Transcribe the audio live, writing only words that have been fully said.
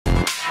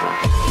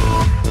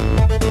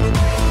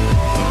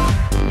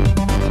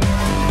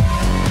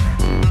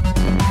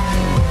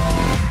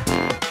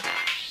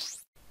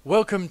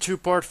Welcome to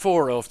part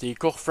 4 of the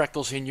Koch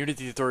Fractals in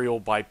Unity tutorial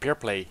by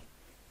PeerPlay.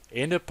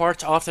 In the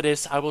parts after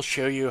this I will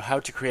show you how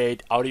to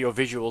create audio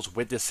visuals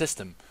with this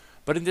system,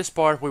 but in this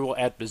part we will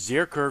add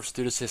Bezier Curves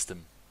to the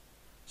system.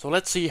 So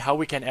let's see how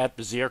we can add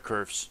Bezier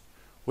Curves.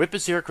 With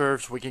Bezier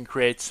Curves we can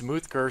create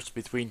smooth curves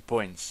between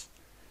points.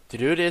 To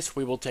do this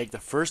we will take the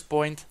first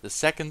point, the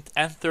second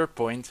and third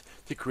point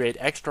to create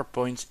extra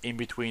points in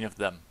between of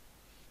them.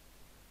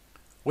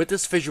 With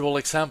this visual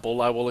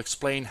example I will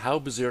explain how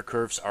Bezier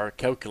Curves are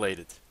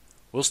calculated.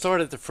 We'll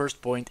start at the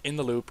first point in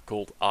the loop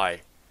called I.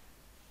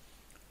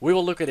 We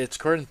will look at its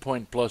current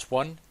point plus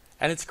 1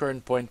 and its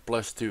current point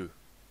plus 2.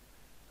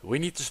 We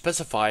need to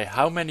specify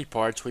how many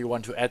parts we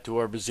want to add to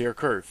our Bezier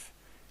curve.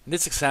 In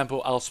this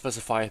example I'll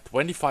specify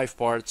 25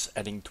 parts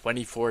adding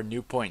 24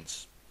 new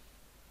points.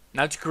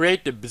 Now to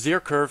create the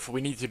Bezier curve we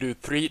need to do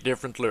 3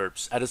 different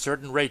lerps at a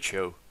certain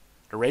ratio.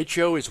 The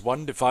ratio is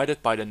 1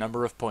 divided by the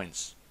number of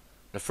points.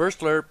 The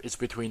first lerp is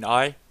between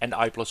I and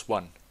I plus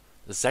 1.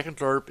 The second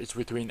lerp is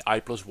between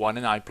I plus 1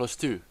 and I plus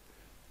 2.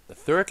 The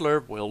third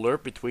lerp will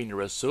lerp between the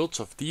results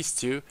of these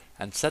two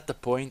and set the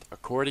point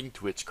according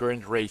to its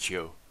current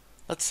ratio.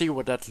 Let's see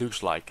what that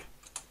looks like.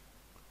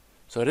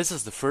 So this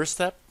is the first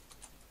step,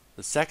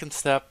 the second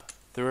step,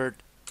 third,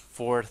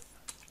 fourth,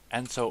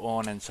 and so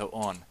on and so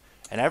on.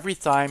 And every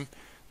time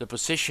the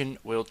position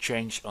will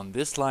change on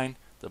this line,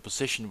 the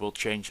position will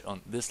change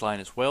on this line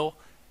as well.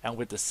 And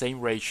with the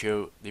same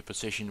ratio the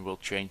position will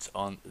change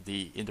on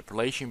the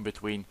interpolation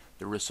between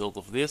the result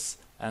of this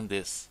and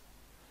this,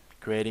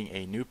 creating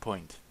a new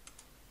point.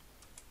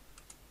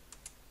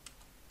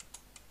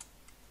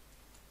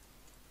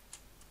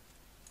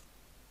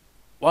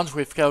 Once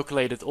we've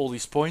calculated all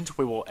these points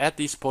we will add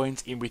these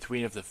points in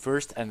between of the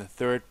first and the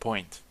third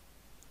point.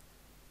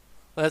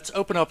 Let's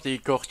open up the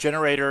Koch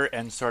generator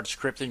and start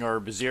scripting our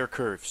Bezier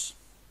curves.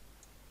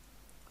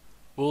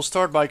 We'll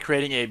start by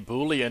creating a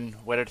boolean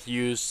whether to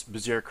use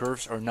Bezier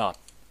curves or not.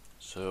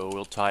 So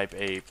we'll type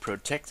a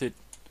protected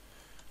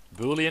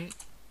boolean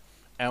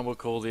and we'll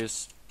call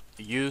this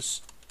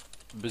use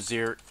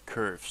Bezier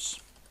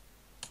curves.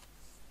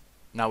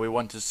 Now we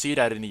want to see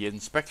that in the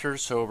inspector,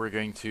 so we're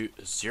going to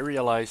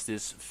serialize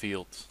this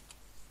field.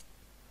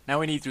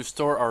 Now we need to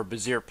store our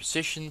Bezier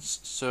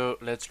positions, so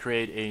let's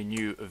create a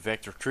new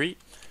vector tree,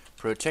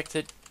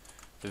 protected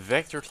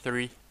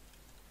vector3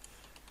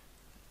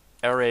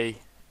 array,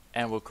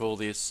 and we'll call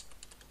this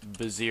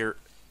Bezier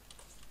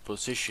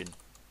position.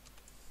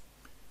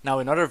 Now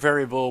another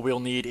variable we'll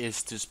need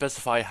is to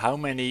specify how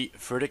many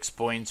vertex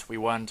points we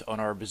want on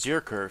our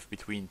Bezier curve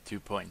between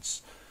 2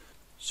 points.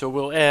 So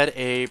we'll add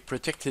a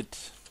protected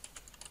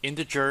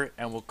integer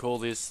and we'll call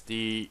this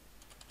the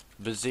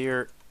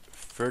Bezier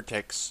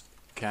vertex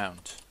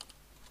count.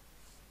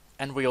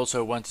 And we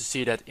also want to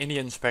see that in the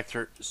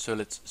inspector, so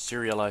let's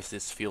serialize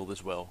this field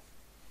as well.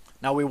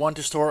 Now we want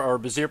to store our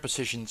Bezier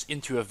positions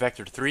into a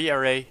vector3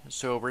 array,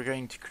 so we're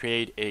going to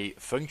create a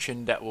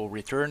function that will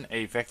return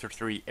a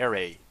vector3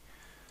 array.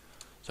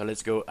 So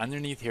let's go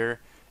underneath here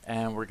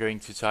and we're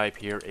going to type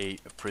here a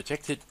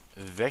protected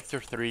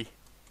vector3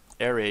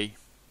 array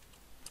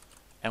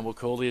and we'll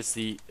call this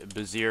the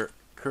Bezier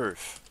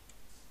curve.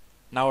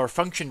 Now our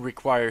function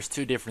requires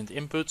 2 different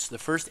inputs. The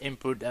first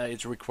input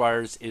it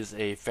requires is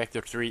a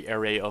vector3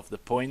 array of the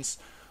points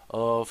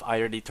of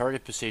either the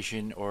target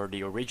position or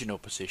the original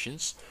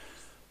positions.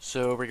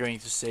 So we're going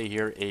to say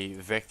here a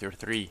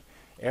vector3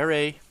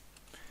 array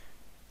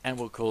and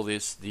we'll call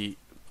this the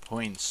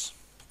points.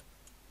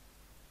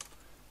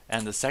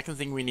 And the second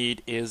thing we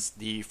need is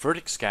the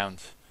vertex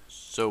count.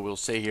 So we'll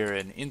say here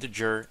an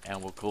integer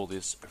and we'll call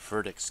this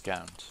vertex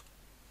count.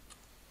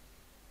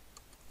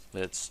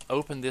 Let's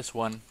open this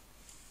one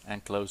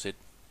and close it.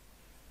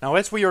 Now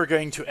as we are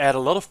going to add a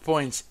lot of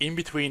points in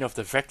between of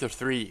the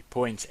vector3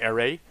 points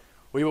array,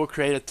 we will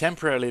create a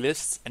temporary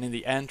list and in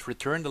the end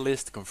return the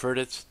list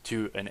converted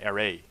to an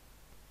array.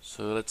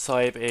 So let's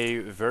type a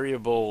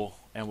variable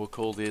and we'll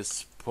call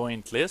this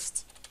point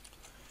list,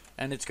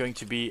 and it's going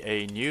to be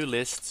a new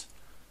list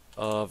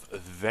of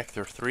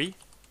vector3.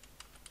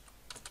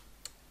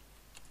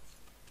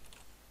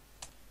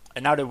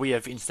 And now that we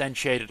have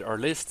instantiated our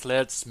list,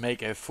 let's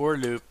make a for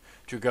loop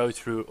to go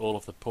through all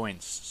of the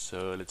points.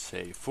 So let's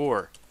say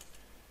for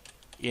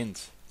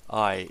int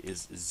I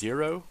is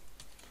 0.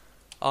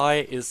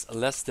 I is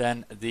less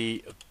than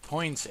the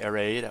points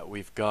array that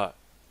we've got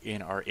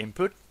in our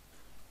input,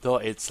 though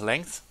its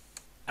length,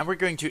 and we're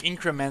going to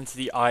increment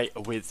the I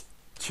with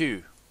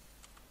 2.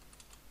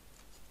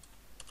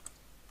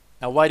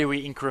 Now why do we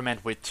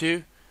increment with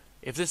 2?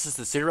 If this is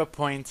the 0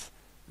 point,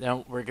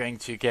 then we're going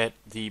to get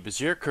the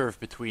Bezier curve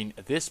between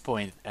this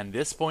point and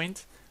this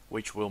point,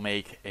 which will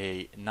make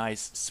a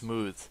nice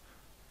smooth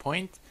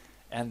point.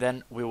 And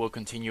then we will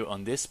continue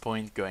on this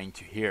point going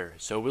to here.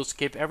 So we'll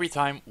skip every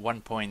time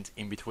 1 point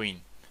in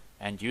between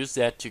and use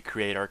that to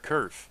create our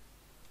curve.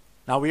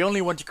 Now we only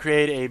want to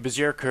create a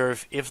Bezier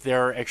curve if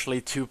there are actually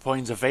 2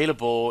 points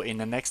available in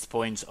the next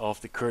points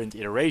of the current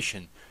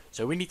iteration.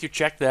 So we need to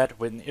check that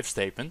with an if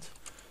statement.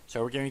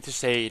 So we're going to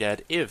say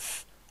that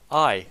if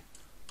I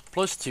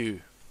plus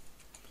 2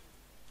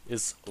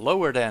 is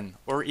lower than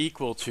or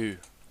equal to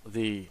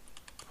the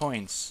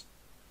points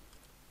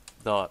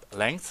dot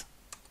length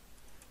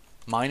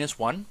minus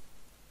 1,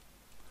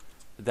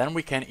 then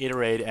we can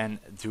iterate and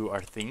do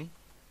our thing,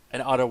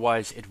 and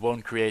otherwise it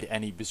won't create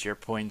any Bezier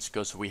points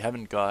because we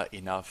haven't got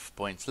enough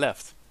points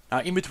left.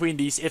 Now in between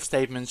these if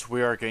statements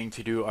we are going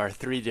to do our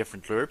 3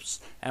 different loops,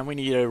 and we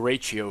need a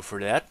ratio for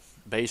that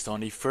based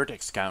on the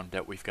vertex count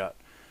that we've got.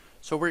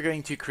 So we're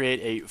going to create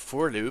a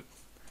for loop,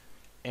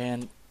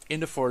 and in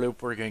the for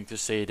loop we're going to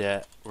say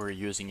that we're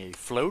using a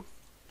float,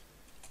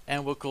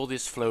 and we'll call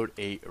this float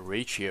a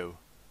ratio,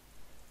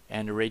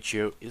 and the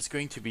ratio is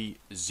going to be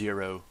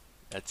 0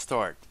 at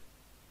start.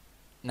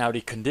 Now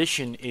the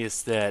condition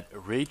is that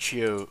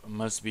ratio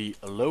must be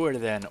lower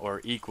than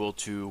or equal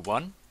to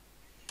 1.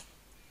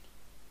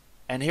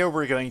 And here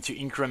we're going to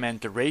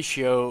increment the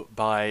ratio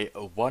by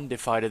 1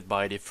 divided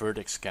by the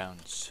vertex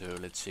count. So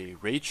let's say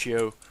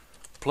ratio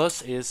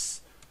plus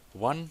is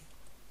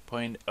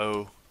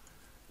 1.0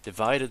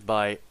 divided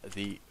by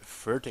the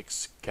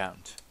vertex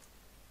count.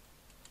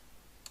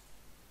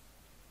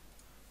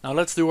 Now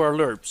let's do our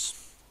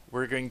loops.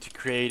 We're going to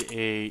create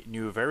a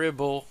new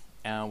variable,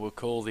 and we'll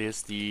call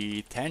this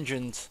the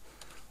tangent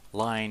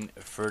line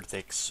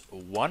vertex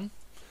 1.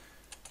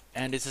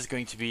 And this is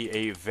going to be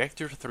a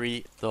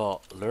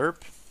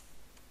vector3.lerp,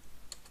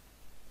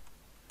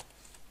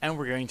 and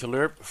we're going to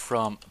lerp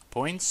from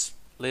points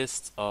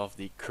list of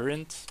the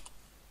current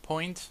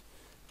point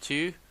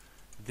to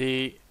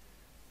the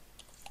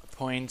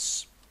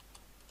points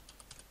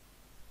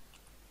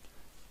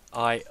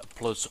I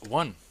plus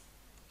 1,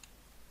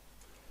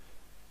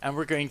 and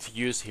we're going to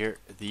use here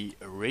the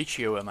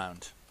ratio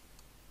amount.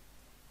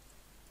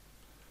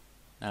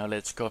 Now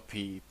let's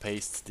copy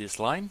paste this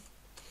line,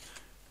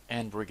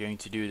 and we're going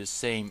to do the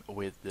same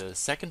with the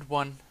second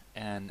one,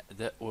 and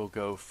that will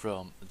go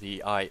from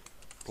the I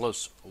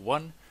plus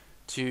 1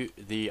 to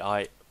the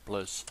I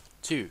plus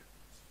 2.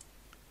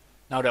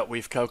 Now that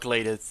we've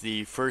calculated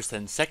the first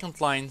and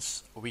second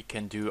lines, we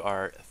can do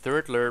our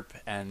third lerp,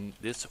 and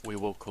this we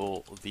will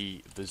call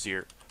the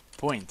Bezier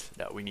point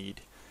that we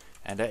need.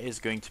 And that is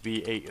going to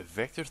be a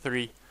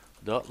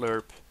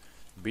vector3.lerp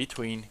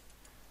between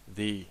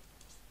the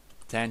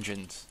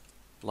tangent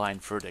line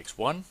vertex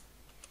 1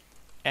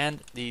 and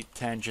the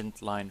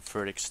tangent line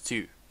vertex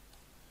 2.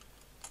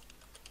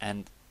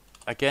 And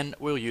again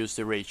we'll use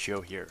the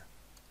ratio here.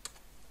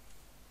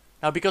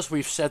 Now because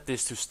we've set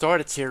this to start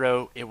at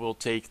 0, it will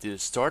take the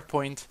start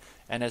point,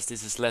 and as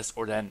this is less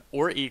or than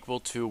or equal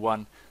to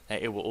 1,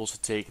 it will also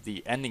take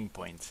the ending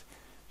point.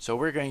 So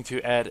we're going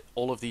to add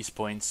all of these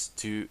points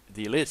to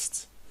the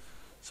list.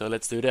 So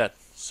let's do that.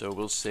 So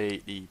we'll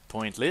say the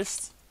point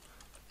list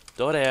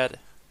dot add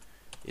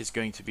is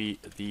going to be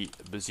the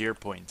Bezier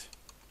point.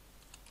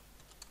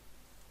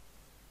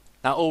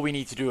 Now all we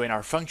need to do in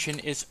our function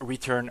is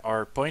return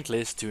our point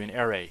list to an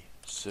array.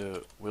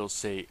 So we'll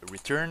say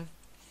return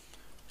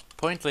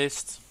point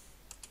list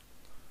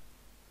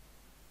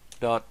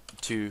dot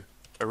to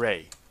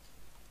array.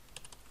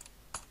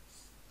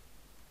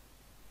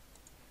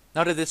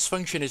 Now that this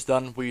function is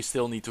done, we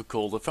still need to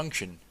call the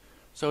function.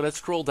 So let's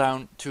scroll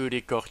down to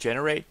the Koch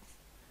generate,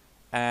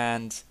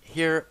 and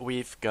here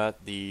we've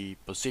got the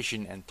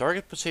position and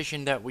target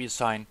position that we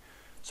assign.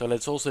 So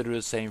let's also do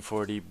the same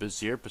for the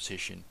Bezier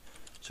position.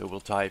 So we'll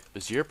type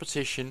Bezier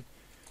position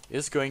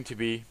is going to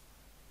be,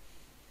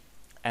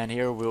 and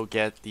here we'll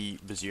get the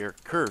Bezier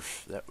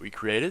curve that we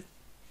created,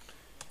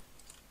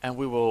 and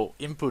we will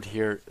input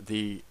here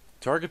the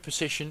target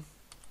position,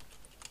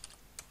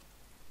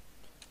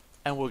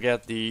 and we'll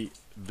get the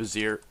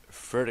Bezier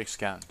vertex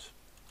count.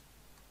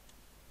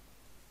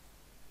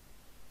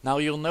 Now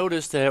you'll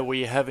notice that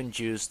we haven't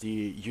used the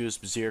use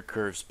Bezier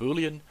curves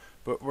boolean,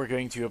 but we're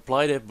going to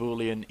apply that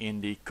boolean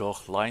in the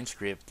Koch line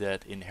script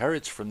that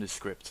inherits from this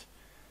script.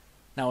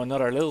 Now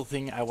another little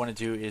thing I want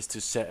to do is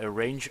to set a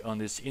range on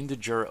this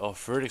integer of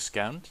vertex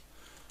count.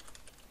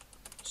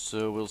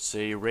 So we'll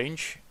say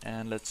range,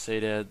 and let's say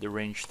that the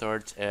range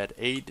starts at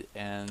 8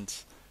 and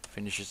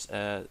finishes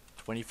at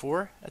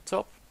 24 at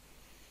top.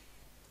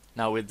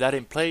 Now with that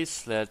in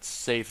place, let's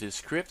save this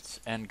script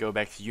and go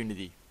back to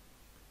Unity.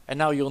 And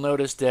now you'll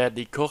notice that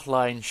the Koch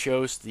line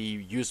shows the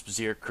use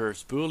Bezier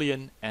curves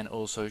boolean and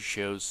also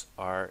shows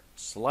our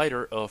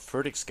slider of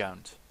vertex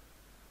count.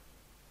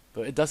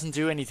 But it doesn't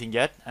do anything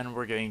yet, and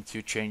we're going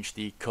to change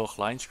the Koch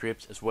line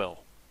script as well.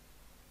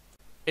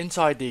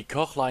 Inside the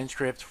Koch line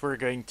script we're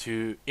going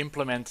to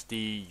implement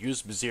the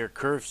use Bezier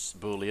curves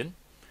boolean.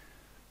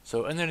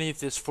 So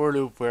underneath this for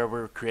loop where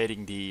we're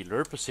creating the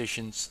lerp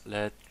positions,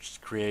 let's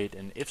create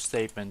an if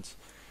statement,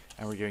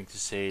 and we're going to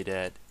say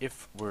that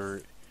if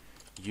we're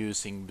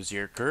using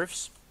Bezier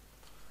curves,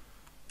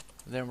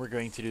 then we're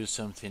going to do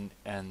something,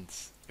 and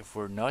if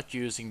we're not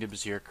using the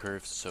Bezier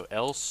curves, so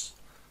else,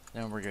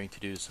 then we're going to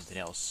do something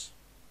else.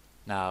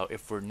 Now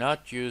if we're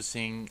not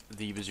using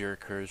the Bezier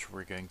curves,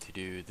 we're going to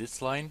do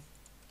this line.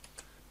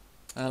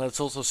 And let's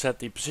also set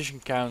the position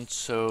count,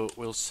 so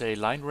we'll say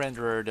line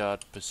renderer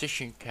dot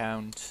position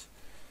count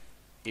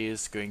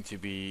is going to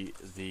be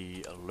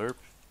the lerp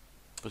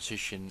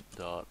position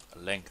dot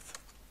length.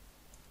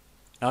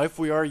 Now if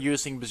we are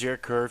using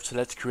Bezier Curves,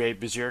 let's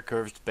create Bezier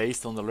Curves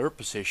based on the lerp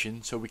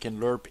position so we can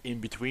lerp in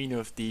between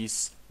of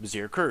these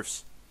Bezier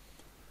Curves.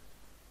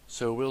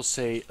 So we'll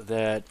say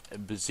that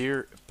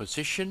Bezier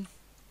position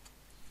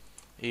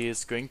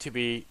is going to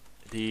be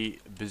the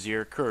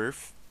Bezier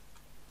Curve,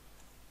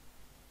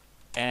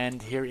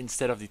 and here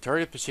instead of the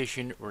target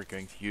position we're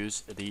going to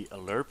use the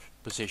lerp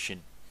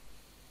position,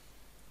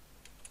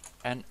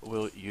 and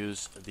we'll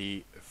use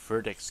the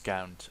vertex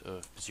count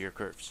of Bezier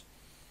Curves.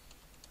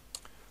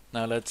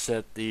 Now let's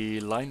set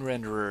the line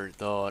renderer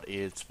dot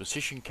its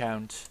position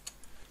count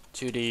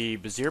to the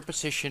Bezier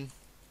position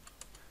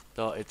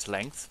dot its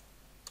length,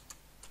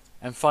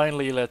 and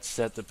finally let's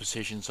set the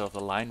positions of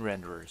the line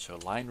renderer. So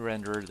line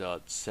renderer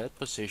dot set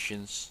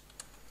positions,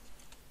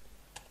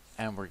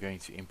 and we're going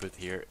to input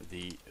here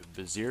the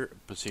Bezier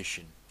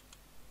position.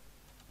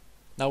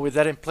 Now with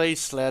that in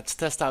place, let's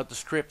test out the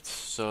script.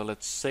 So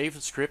let's save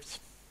the script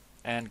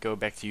and go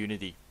back to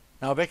Unity.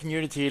 Now back in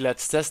Unity,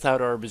 let's test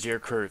out our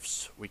Bezier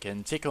Curves. We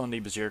can tick on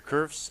the Bezier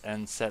Curves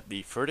and set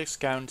the vertex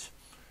count,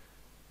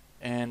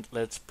 and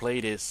let's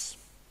play this.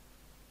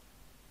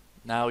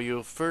 Now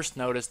you'll first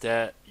notice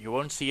that you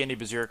won't see any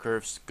Bezier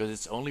Curves because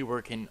it's only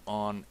working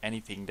on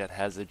anything that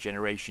has a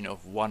generation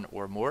of 1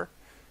 or more.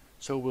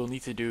 So we'll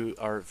need to do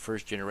our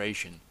first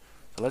generation.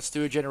 So let's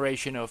do a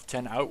generation of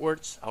 10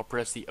 outwards. I'll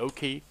press the O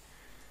key,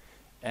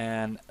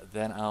 and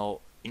then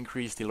I'll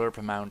increase the lerp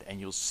amount,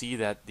 and you'll see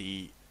that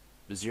the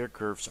Bezier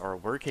Curves are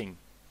working.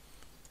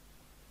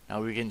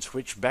 Now we can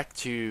switch back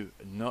to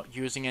not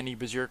using any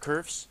Bezier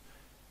Curves,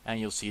 and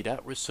you'll see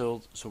that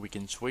result, so we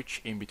can switch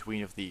in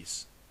between of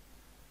these.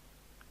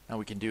 Now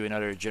we can do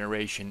another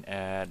generation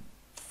at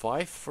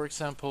 5 for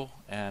example,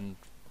 and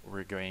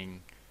we're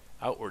going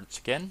outwards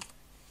again.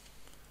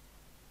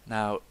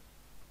 Now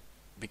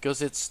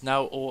because it's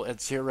now all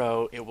at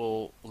 0, it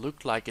will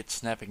look like it's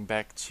snapping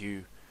back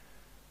to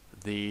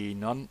the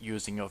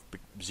non-using of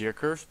Bezier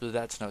Curves, but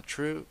that's not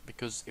true,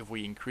 because if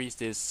we increase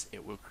this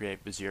it will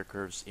create Bezier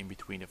Curves in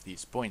between of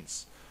these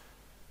points.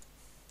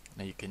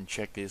 Now you can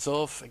check this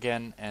off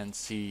again and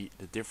see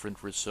the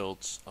different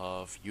results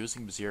of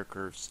using Bezier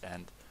Curves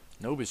and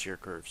no Bezier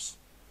Curves.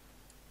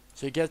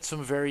 So you get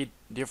some very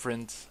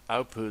different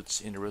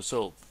outputs in the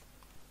result.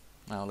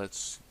 Now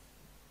let's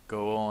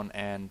go on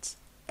and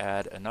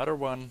add another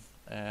one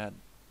at,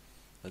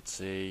 let's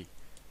say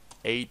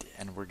 8,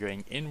 and we're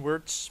going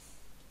inwards.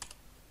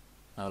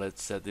 Now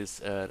let's set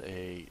this at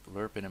a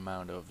lerping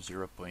amount of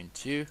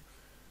 0.2,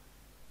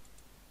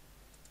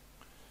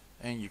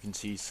 and you can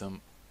see some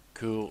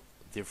cool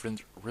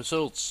different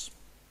results.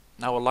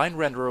 Now a line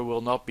renderer will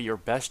not be your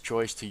best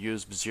choice to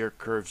use Bezier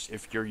Curves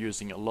if you're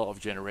using a lot of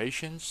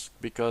generations,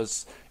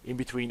 because in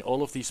between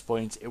all of these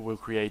points it will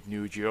create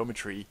new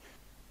geometry.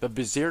 But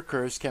Bezier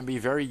Curves can be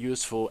very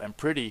useful and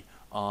pretty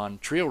on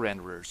trio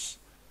renderers.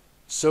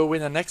 So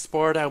in the next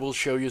part I will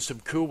show you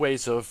some cool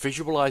ways of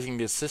visualizing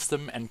this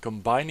system and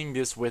combining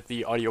this with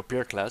the audio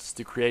peer class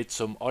to create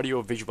some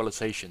audio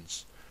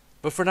visualizations.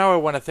 But for now I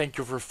want to thank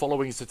you for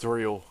following this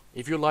tutorial.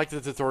 If you liked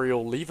the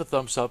tutorial, leave a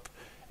thumbs up,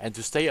 and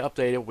to stay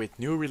updated with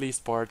new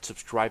released parts,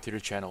 subscribe to the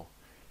channel.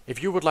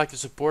 If you would like to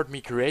support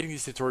me creating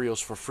these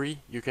tutorials for free,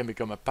 you can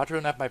become a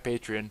patron at my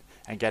Patreon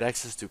and get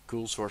access to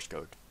cool source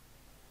code.